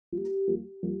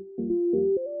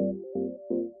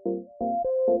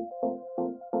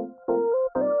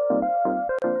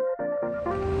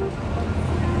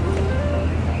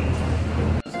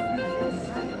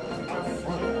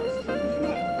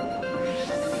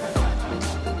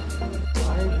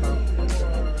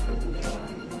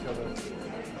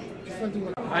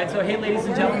Alright, so hey ladies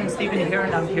and gentlemen, Stephen here,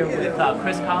 and I'm here with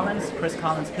Chris Collins. Chris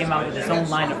Collins came out with his own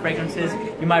line of fragrances.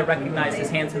 You might recognize his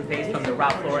handsome face from the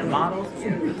Ralph Lauren models.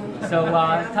 So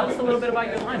tell us a little bit about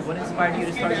your line. What inspired you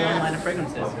to start your own line of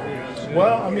fragrances?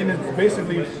 Well, I mean, it's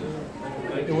basically,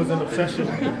 it was an obsession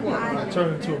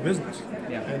turned into a business.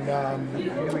 Yeah.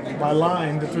 And my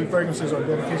line, the three fragrances, are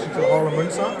dedication to the Harlem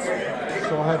Renaissance.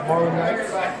 So I have Harlem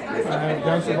Nights, I have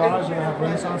Dance Sauvage, and I have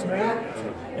Renaissance Man.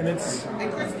 And it's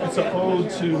an ode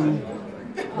to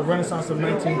the Renaissance of the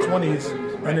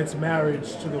 1920s and its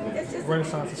marriage to the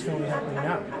Renaissance that's currently happening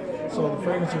now. So the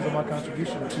fragrances are my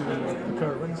contribution to the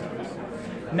current Renaissance.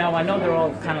 Now, I know they're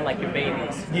all kind of like your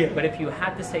babies. Yeah. But if you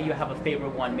had to say you have a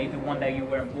favorite one, maybe one that you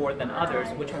wear more than others,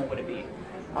 which one would it be?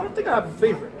 I don't think I have a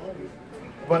favorite,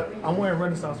 but I'm wearing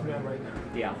Renaissance Man right now.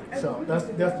 Yeah. So that's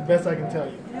the best I can tell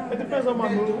you. It depends on my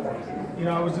mood. You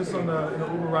know, I was just on in an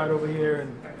Uber ride over here,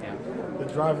 and the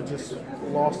driver just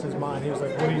lost his mind. He was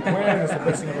like, "What are you wearing? It's the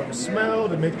best thing I've ever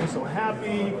smelled. It makes me so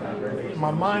happy.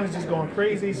 My mind is just going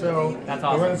crazy." So that's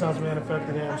awesome. The Renaissance Man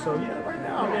affected him. So yeah, right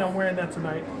now, I mean, I'm wearing that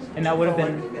tonight. And I would have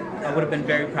been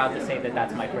very proud to say that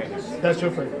that's my fragrance. That's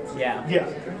your fragrance. Yeah.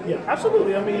 Yeah,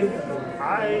 absolutely. I mean,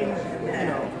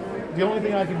 the only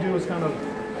thing I can do is kind of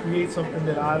create something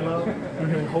that I love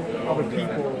and hope other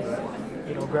people,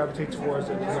 gravitate towards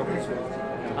it.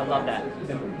 I love that.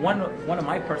 One of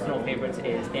my personal favorites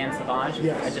is Dance Sauvage.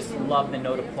 Yes. I just love the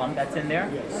note of plum that's in there.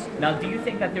 Yes. Now, do you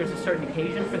think that there's a certain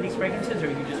occasion for these fragrances, or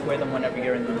you just wear them whenever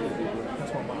you're in the mood?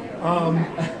 That's my mom.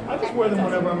 I just wear them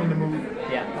whenever I'm in the mood.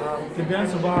 Yeah. The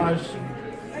Dance Sauvage,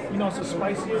 it's a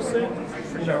spicier scent.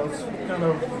 It's kind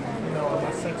of,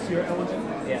 a sexier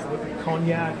element. Yeah. With the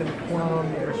cognac and the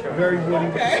plum. For sure. Very woody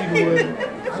with the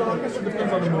cedarwood. So I guess it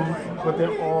depends on the mood, but they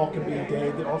all can be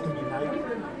day, they all can be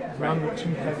night. None are too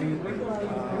heavy.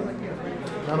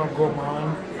 None are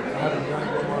gourmand. I haven't done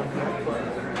gourmand yet, but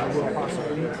I will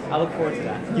possibly. I look forward to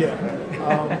that.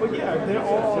 Yeah. But yeah, they're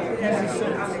all easy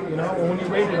scents. When you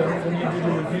rated them, when you did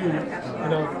your review,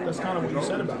 that's kind of what you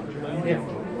said about it.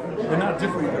 They're not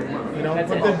different,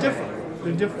 but they're different.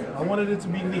 They're different. I wanted it to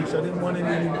be niche. I didn't want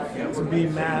it to be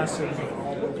mass and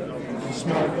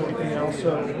smell like everything else.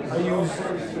 So I use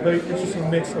a very interesting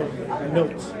mix of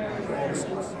notes for all the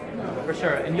scents. For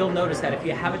sure, and you'll notice that if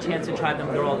you have a chance to try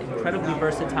them, they're all incredibly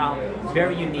versatile,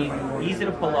 very unique, easy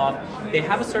to pull off. They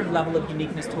have a certain level of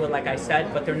uniqueness to it, like I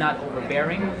said, but they're not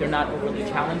overbearing, they're not overly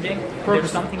challenging.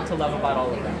 There's something to love about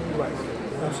all of them. Right.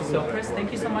 Absolutely. So, Chris,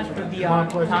 thank you so much for the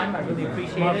time. I really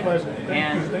appreciate it. My pleasure.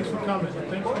 And thanks for coming.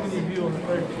 Thanks for the review on the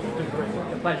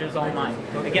fragrance. The pleasure is all mine.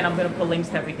 Again, I'm going to put links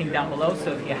to everything down below,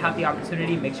 so if you have the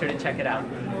opportunity, make sure to check it out.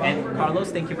 And Carlos,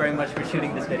 thank you very much for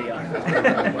shooting this video.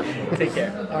 Take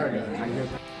care. All right, guys.